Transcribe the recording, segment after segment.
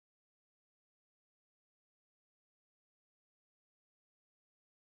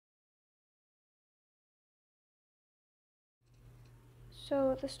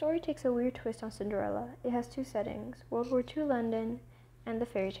So the story takes a weird twist on Cinderella. It has two settings, World War II London and the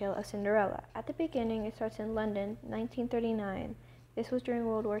fairy tale of Cinderella. At the beginning, it starts in London, 1939. This was during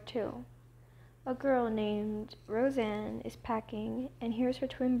World War II. A girl named Roseanne is packing and hears her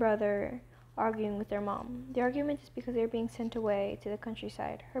twin brother arguing with their mom. The argument is because they are being sent away to the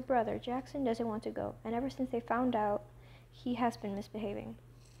countryside. Her brother, Jackson, doesn't want to go, and ever since they found out, he has been misbehaving.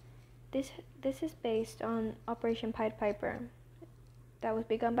 This is based on Operation Pied Piper that was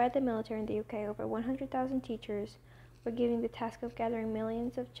begun by the military in the UK. Over 100,000 teachers were given the task of gathering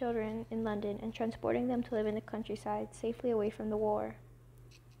millions of children in London and transporting them to live in the countryside safely away from the war.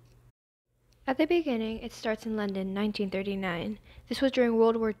 At the beginning, it starts in London, 1939. This was during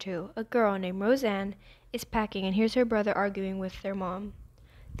World War II. A girl named Roseanne is packing and hears her brother arguing with their mom.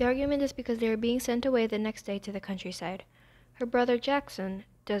 The argument is because they are being sent away the next day to the countryside. Her brother Jackson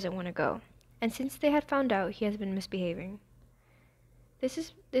doesn't want to go, and since they had found out, he has been misbehaving.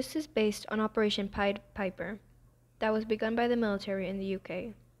 This is based on Operation Pied Piper that was begun by the military in the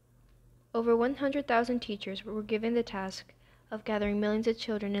UK. Over 100,000 teachers were given the task of gathering millions of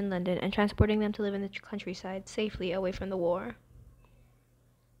children in London and transporting them to live in the countryside safely away from the war.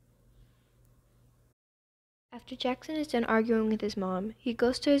 After Jackson is done arguing with his mom, he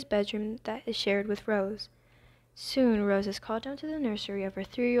goes to his bedroom that is shared with Rose. Soon, Rose is called down to the nursery of her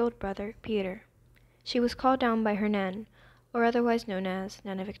 3-year-old brother, Peter. She was called down by her Nan, or otherwise known as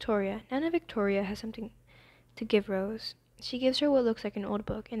Nana Victoria. Nana Victoria has something to give Rose. She gives her what looks like an old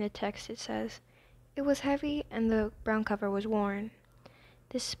book. In the text it says, "It was heavy and the brown cover was worn.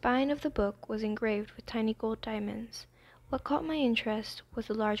 The spine of the book was engraved with tiny gold diamonds. What caught my interest was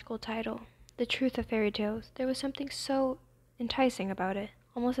the large gold title, The Truth of Fairy Tales. There was something so enticing about it,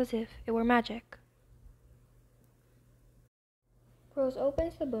 almost as if it were magic." Rose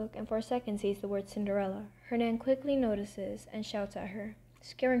opens the book and for a second sees the word Cinderella. Her Nan quickly notices and shouts at her,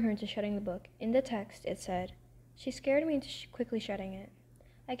 scaring her into shutting the book. In the text it said, "She scared me into quickly shutting it."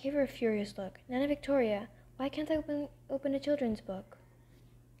 I gave her a furious look. "Nana Victoria, why can't I open a children's book?"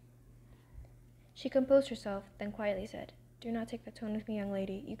 She composed herself, then quietly said, "Do not take that tone with me, young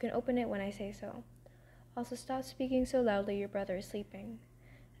lady. You can open it when I say so. Also, stop speaking so loudly, your brother is sleeping."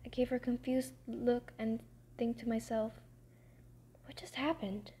 I gave her a confused look and think to myself, what just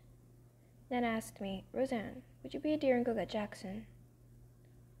happened? Nana asked me, "Roseanne, would you be a dear and go get Jackson?"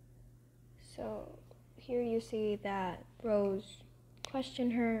 So here you see that Rose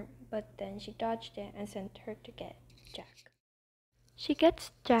questioned her, but then she dodged it and sent her to get Jack. She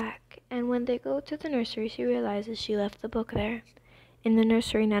gets Jack, and when they go to the nursery, she realizes she left the book there. In the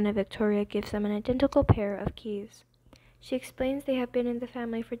nursery, Nana Victoria gives them an identical pair of keys. She explains they have been in the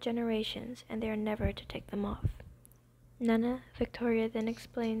family for generations, and they are never to take them off. Nana Victoria then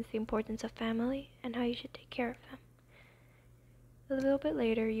explains the importance of family and how you should take care of them. A little bit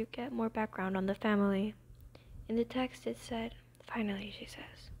later, you get more background on the family. In the text it said, "Finally," she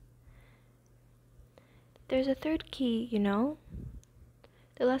says, "there's a third key, you know.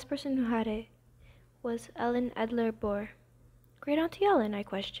 The last person who had it was Ellen Adler Bohr." "Great Auntie Ellen?" I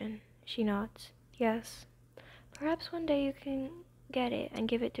question. She nods. "Yes. Perhaps one day you can get it and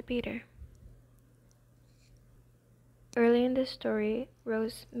give it to Peter." Early in this story,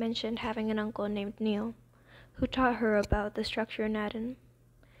 Rose mentioned having an uncle named Neil, who taught her about the structure in atom.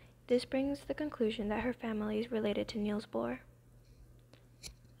 This brings the conclusion that her family is related to Niels Bohr.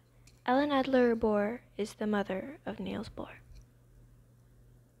 Ellen Adler Bohr is the mother of Niels Bohr,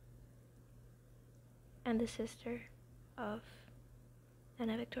 and the sister of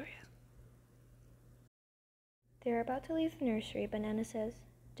Nana Victoria. They are about to leave the nursery, but Nana says,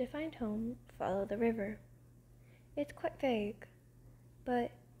 "To find home, follow the river." It's quite vague,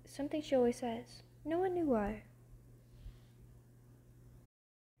 but something she always says. No one knew why.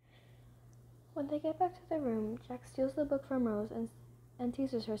 When they get back to their room, Jack steals the book from Rose and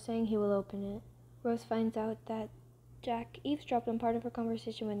teases her, saying he will open it. Rose finds out that Jack eavesdropped on part of her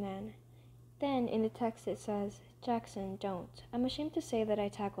conversation with Nan. Then, in the text it says, "Jackson, don't. I'm ashamed to say that I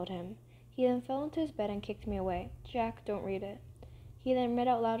tackled him. He then fell into his bed and kicked me away. Jack, don't read it." He then read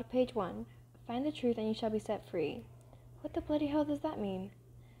out loud page 1. "Find the truth and you shall be set free." What the bloody hell does that mean?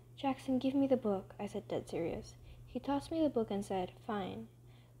 "Jackson, give me the book," I said, dead serious. He tossed me the book and said, "Fine."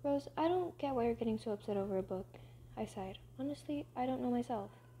 "Rose, I don't get why you're getting so upset over a book," I sighed. "Honestly, I don't know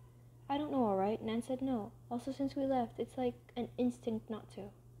myself." "I don't know, alright." Nan said no. "Also, since we left, it's like an instinct not to."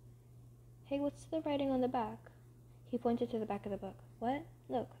 "Hey, what's the writing on the back?" He pointed to the back of the book. "What?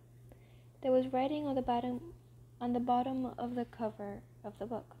 Look." There was writing on the bottom of the cover of the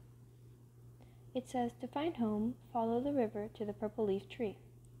book. It says, "To find home, follow the river to the purple leaf tree."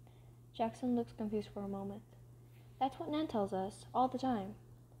 Jackson looks confused for a moment. That's what Nan tells us, all the time.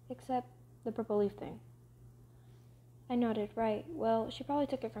 Except the purple leaf thing. I nodded. Right. Well, she probably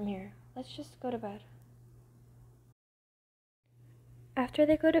took it from here. Let's just go to bed. After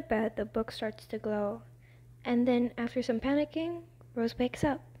they go to bed, the book starts to glow. And then, after some panicking, Rose wakes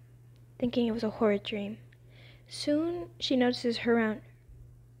up, thinking it was a horrid dream. Soon, she notices her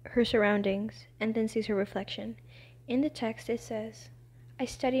surroundings and then sees her reflection. In the text, it says, I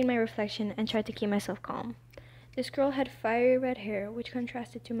studied my reflection and tried to keep myself calm. This girl had fiery red hair, which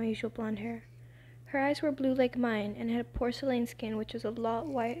contrasted to my usual blonde hair. Her eyes were blue like mine and had porcelain skin, which was a lot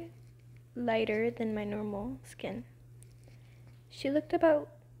lighter than my normal skin. She looked about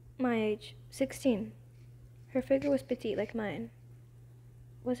my age, 16. Her figure was petite like mine.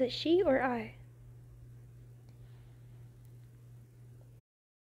 Was it she or I?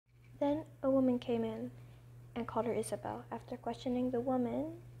 Then a woman came in and called her Isabel. After questioning the woman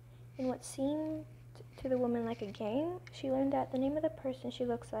in what seemed to the woman like a game, she learned that the name of the person she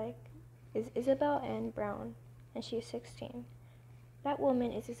looks like is Isabel Ann Brown, and she is 16. That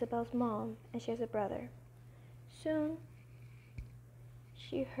woman is Isabel's mom, and she has a brother. Soon,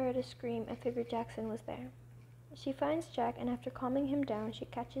 she heard a scream and figured Jackson was there. She finds Jack, and after calming him down, she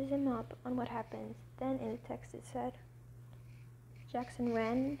catches him up on what happens. Then in the text it said, Jackson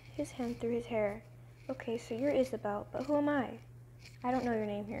ran his hand through his hair. Okay, so you're Isabel, but who am I? I don't know your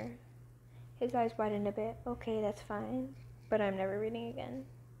name here. His eyes widened a bit. Okay, that's fine, but I'm never reading again.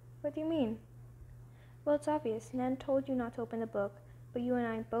 What do you mean? Well, it's obvious. Nan told you not to open the book, but you and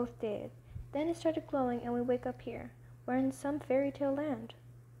I both did. Then it started glowing and we wake up here. We're in some fairy tale land.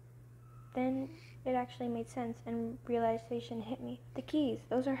 Then it actually made sense and realization hit me. The keys,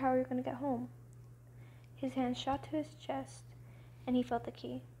 those are how you're going to get home. His hand shot to his chest and he felt the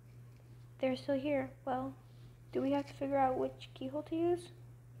key. They're still here. Well, do we have to figure out which keyhole to use?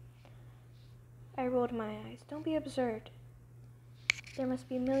 I rolled my eyes. Don't be absurd. There must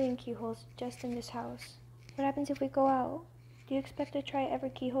be a million keyholes just in this house. What happens if we go out? Do you expect to try every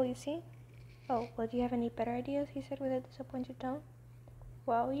keyhole you see? Oh, well, do you have any better ideas? He said with a disappointed tone.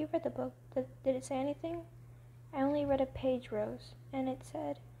 Well, you read the book. Did it say anything? I only read a page, Rose, and it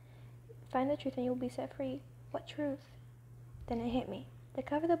said, find the truth and you'll be set free. What truth? Then it hit me. The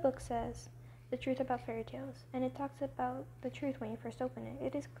cover of the book says, the truth about fairy tales, and it talks about the truth when you first open it.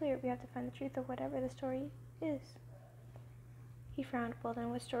 It is clear we have to find the truth of whatever the story is. He frowned. Well, then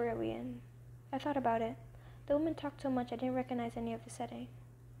what story are we in? I thought about it. The woman talked so much I didn't recognize any of the setting.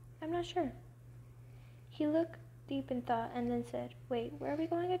 I'm not sure. He looked deep in thought and then said, wait, where are we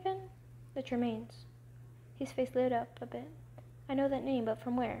going again? The Tremaines. His face lit up a bit. I know that name, but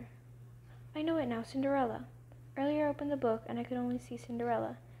from where? I know it now, Cinderella. Earlier I opened the book and I could only see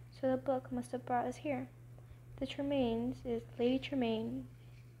Cinderella, so the book must have brought us here. The Tremaines is Lady Tremaine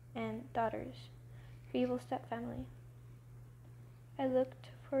and daughters, her evil stepfamily. I looked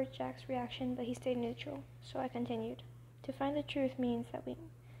for Jack's reaction, but he stayed neutral, so I continued. To find the truth means that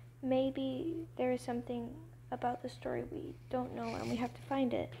maybe there is something about the story we don't know and we have to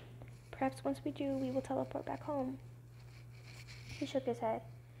find it. Perhaps once we do, we will teleport back home. He shook his head.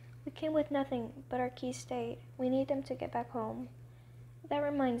 We came with nothing, but our keys stayed. We need them to get back home. That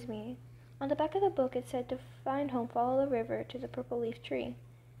reminds me. On the back of the book it said to find home, follow the river to the purple leaf tree.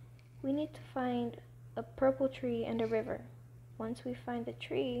 We need to find a purple tree and a river. Once we find the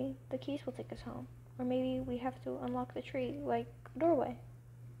tree, the keys will take us home. Or maybe we have to unlock the tree, like a doorway.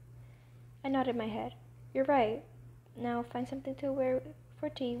 I nodded my head. You're right. Now find something to wear for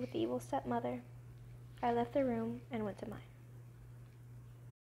tea with the evil stepmother. I left the room and went to mine.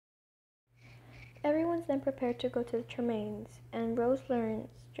 Everyone's then prepared to go to the Tremaines, and Rose learns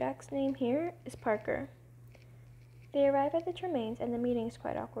Jack's name here is Parker. They arrive at the Tremaines, and the meeting is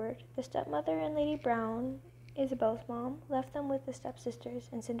quite awkward. The stepmother and Lady Brown, Isabel's mom, left them with the stepsisters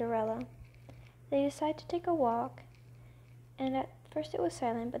and Cinderella. They decide to take a walk, and at first it was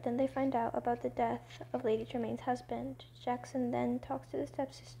silent, but then they find out about the death of Lady Tremaine's husband. Jackson then talks to the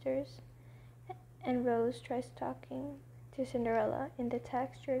stepsisters, and Rose tries talking to Cinderella. In the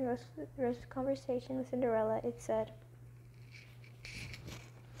text during Rose's conversation with Cinderella, it said,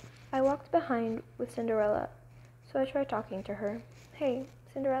 I walked behind with Cinderella, so I tried talking to her. Hey,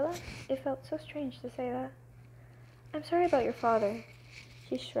 Cinderella? It felt so strange to say that. I'm sorry about your father.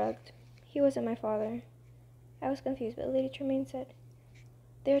 She shrugged. He wasn't my father. I was confused, but Lady Tremaine said,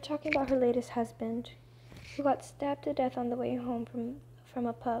 they were talking about her latest husband, who got stabbed to death on the way home from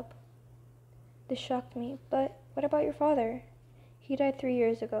a pub. This shocked me. But what about your father? He died 3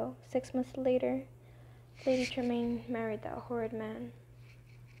 years ago. 6 months later, Lady Tremaine married that horrid man.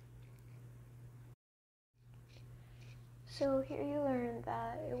 So here you learn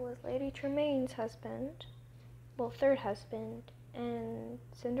that it was Lady Tremaine's husband, third husband, and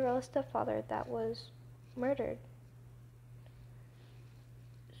Cinderella's stepfather that was murdered.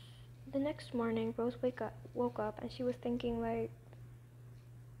 The next morning, Rose woke up and she was thinking like,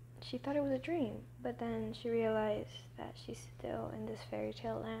 she thought it was a dream, but then she realized that she's still in this fairy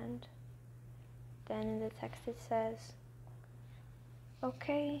tale land. Then in the text it says,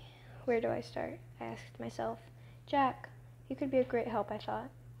 okay, where do I start? I asked myself. Jack, you could be a great help, I thought.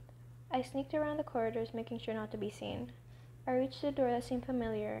 I sneaked around the corridors, making sure not to be seen. I reached the door that seemed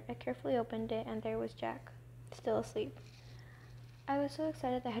familiar. I carefully opened it, and there was Jack, still asleep. I was so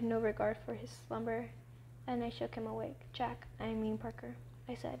excited that I had no regard for his slumber, and I shook him awake. Jack, I mean Parker,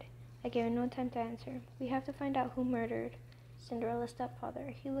 I said. I gave him no time to answer. We have to find out who murdered Cinderella's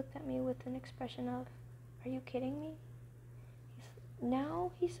stepfather. He looked at me with an expression of, are you kidding me?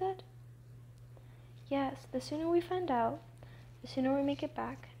 Now, he said. Yes, the sooner we find out, the sooner we make it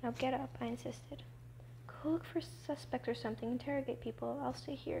back. Now get up, I insisted. Go look for suspects or something, interrogate people. I'll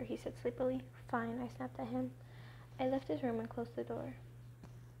stay here, he said sleepily. Fine, I snapped at him. I left his room and closed the door.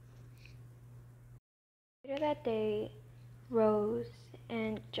 Later that day, Rose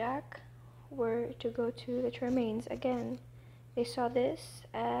and Jack were to go to the remains again. They saw this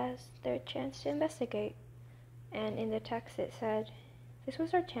as their chance to investigate, and in the text it said, this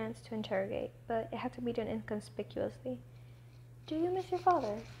was our chance to interrogate, but it had to be done inconspicuously. Do you miss your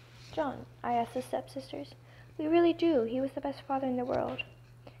father? John, I asked the stepsisters. We really do. He was the best father in the world.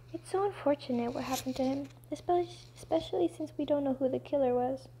 It's so unfortunate what happened to him, especially since we don't know who the killer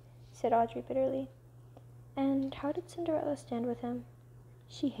was, said Audrey bitterly. And how did Cinderella stand with him?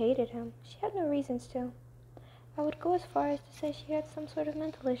 She hated him. She had no reasons to. I would go as far as to say she had some sort of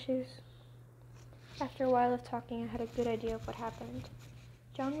mental issues. After a while of talking, I had a good idea of what happened.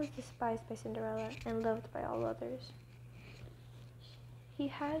 John was despised by Cinderella and loved by all others. He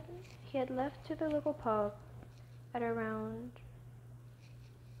had left to the local pub at around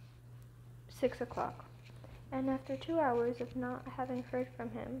 6 o'clock, and after 2 hours of not having heard from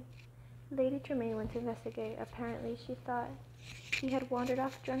him, Lady Tremaine went to investigate. Apparently, she thought he had wandered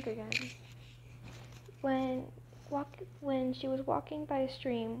off drunk again. When she was walking by a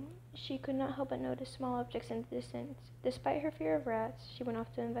stream, she could not help but notice small objects in the distance. Despite her fear of rats, she went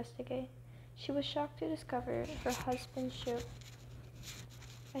off to investigate. She was shocked to discover her husband's ship.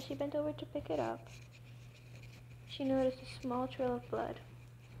 As she bent over to pick it up, she noticed a small trail of blood.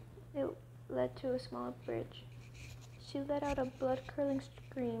 It led to a small bridge. She let out a blood-curdling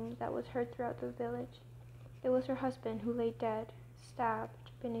scream that was heard throughout the village. It was her husband who lay dead,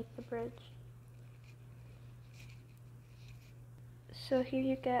 stabbed beneath the bridge. So here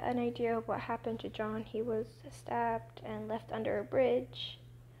you get an idea of what happened to John. He was stabbed and left under a bridge.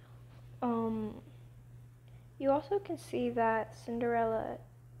 You also can see that Cinderella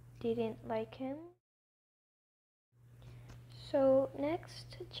didn't like him. So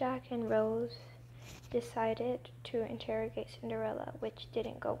next, Jack and Rose decided to interrogate Cinderella, which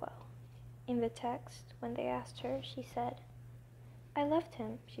didn't go well. In the text, when they asked her, she said, I loved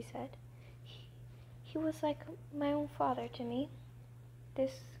him, she said. He was like my own father to me.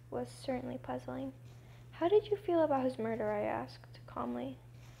 This was certainly puzzling. How did you feel about his murder? I asked calmly.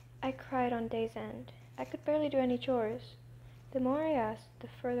 I cried on day's end. I could barely do any chores. The more I asked, the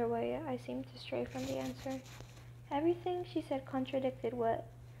further away I seemed to stray from the answer. Everything she said contradicted what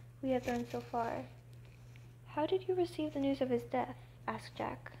we had learned so far. How did you receive the news of his death? Asked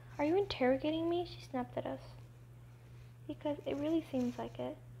Jack. Are you interrogating me? She snapped at us. Because it really seems like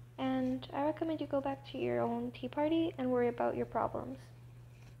it. And I recommend you go back to your own tea party and worry about your problems.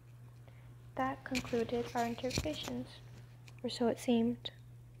 That concluded our interrogations, or so it seemed.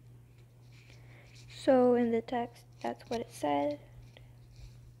 So in the text, that's what it said.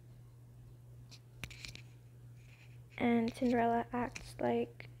 And Cinderella acts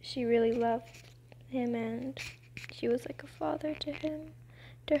like she really loved him and she was like a father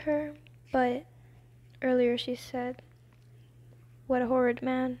to her. But earlier she said, what a horrid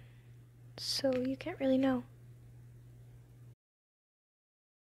man. So you can't really know.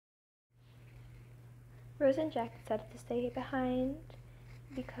 Rose and Jack decided to stay behind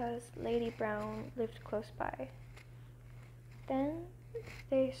because Lady Brown lived close by. Then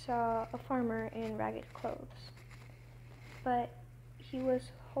they saw a farmer in ragged clothes, but he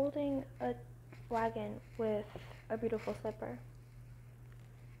was holding a wagon with a beautiful slipper,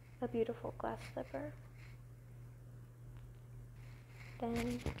 a beautiful glass slipper.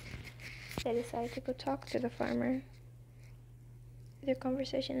 Then they decided to go talk to the farmer. Their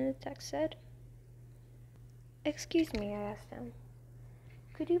conversation in the text said, Excuse me, I asked him.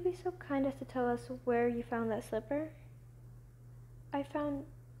 Could you be so kind as to tell us where you found that slipper? I found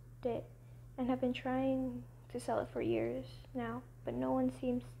it and have been trying to sell it for years now, but no one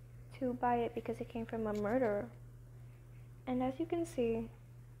seems to buy it because it came from a murderer. And as you can see,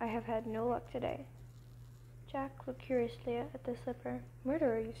 I have had no luck today." Jack looked curiously at the slipper.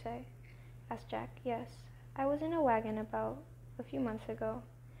 "Murderer, you say?" asked Jack. "Yes. I was in a wagon about a few months ago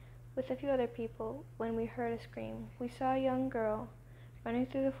with a few other people when we heard a scream. We saw a young girl running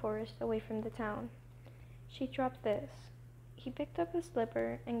through the forest away from the town. She dropped this." He picked up the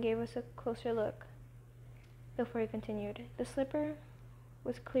slipper and gave us a closer look before he continued. The slipper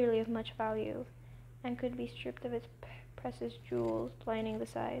was clearly of much value and could be stripped of its precious jewels lining the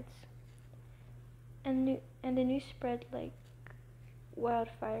sides. And the news spread like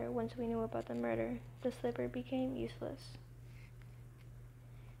wildfire once we knew about the murder. The slipper became useless.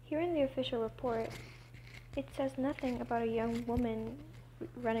 Here in the official report, it says nothing about a young woman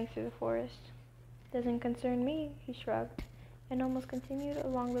running through the forest. "Doesn't concern me," he shrugged, and almost continued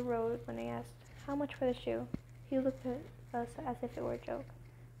along the road when I asked, "How much for the shoe?" He looked at us as if it were a joke.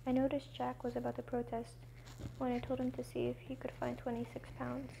 I noticed Jack was about to protest when I told him to see if he could find 26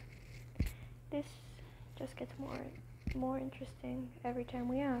 pounds. "This just gets more interesting every time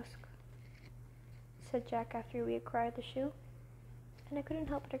we ask," said Jack after we acquired the shoe, and I couldn't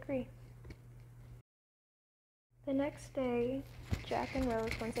help but agree. The next day, Jack and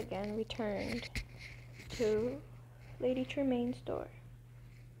Rose once again returned to Lady Tremaine's door.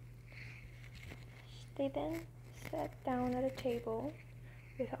 They then sat down at a table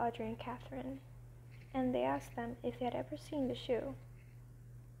with Audrey and Catherine, and they asked them if they had ever seen the shoe.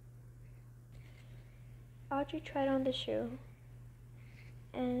 Audrey tried on the shoe,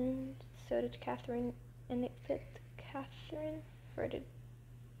 and so did Catherine, and it fit Catherine fitted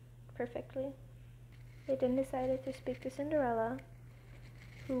perfectly. They then decided to speak to Cinderella,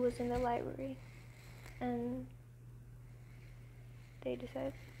 who was in the library, and they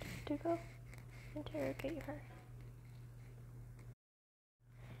decided to go interrogate her.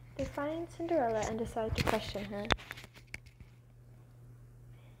 They find Cinderella and decide to question her.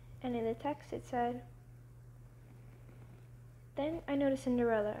 And in the text it said, "Then I noticed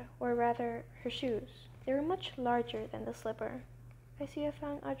Cinderella, or rather her shoes. They were much larger than the slipper. I see I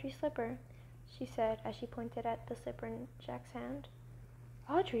found Audrey's slipper," she said as she pointed at the slipper in Jack's hand.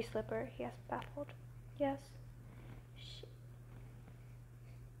 "Audrey's slipper?" he asked, baffled. "Yes," she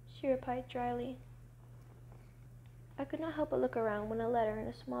replied dryly. I could not help but look around when a letter in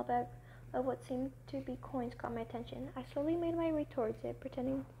a small bag of what seemed to be coins caught my attention. I slowly made my way towards it,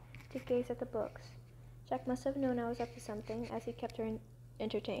 pretending to gaze at the books. Jack must have known I was up to something, as he kept her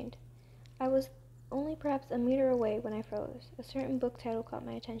entertained. I was only perhaps a meter away when I froze. A certain book title caught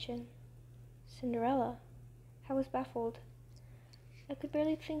my attention. Cinderella. I was baffled. I could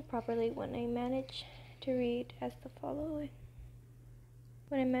barely think properly when I managed to read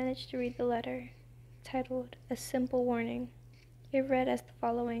the letter, titled "A Simple Warning." It read as the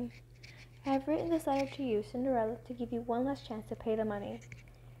following: "I have written this letter to you, Cinderella, to give you one last chance to pay the money.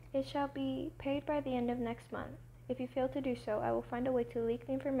 It shall be paid by the end of next month. If you fail to do so, I will find a way to leak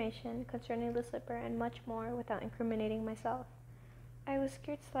the information concerning the slipper and much more without incriminating myself." I was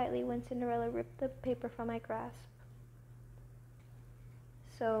scared slightly when Cinderella ripped the paper from my grasp.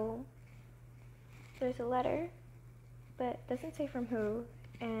 So, there's a letter, but it doesn't say from who,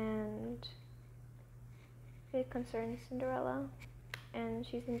 and it concerns Cinderella, and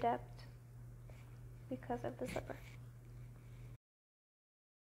she's in debt because of the slipper.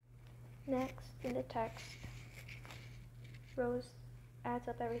 Next, in the text, Rose adds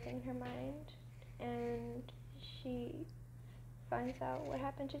up everything in her mind, and she finds out what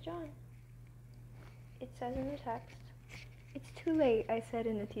happened to John. It says in the text, "It's too late," I said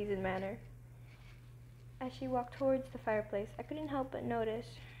in a teasing manner. As she walked towards the fireplace, I couldn't help but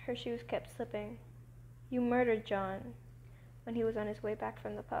notice her shoes kept slipping. "You murdered John when he was on his way back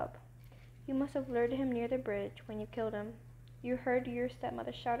from the pub. You must have lured him near the bridge when you killed him. You heard your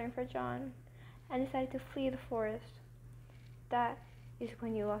stepmother shouting for John and decided to flee the forest. That is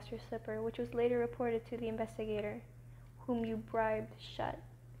when you lost your slipper, which was later reported to the investigator, whom you bribed shut.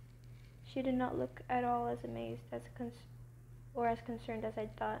 She did not look at all as amazed as concerned as I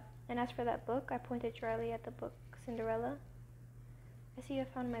thought. And as for that book," I pointed dryly at the book, "Cinderella. I see you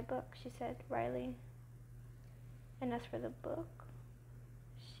found my book," she said wryly. "And as for the book,"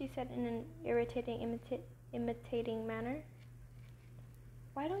 she said in an irritating, imitating manner,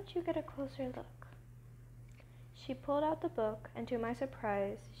 "why don't you get a closer look?" She pulled out the book, and to my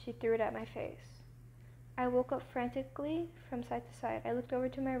surprise, she threw it at my face. I woke up frantically from side to side. I looked over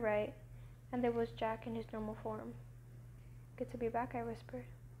to my right, and there was Jack in his normal form. "Good to be back," I whispered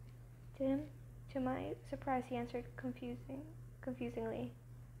to him. To my surprise, he answered confusingly,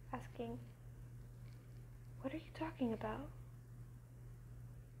 asking, What are you talking about?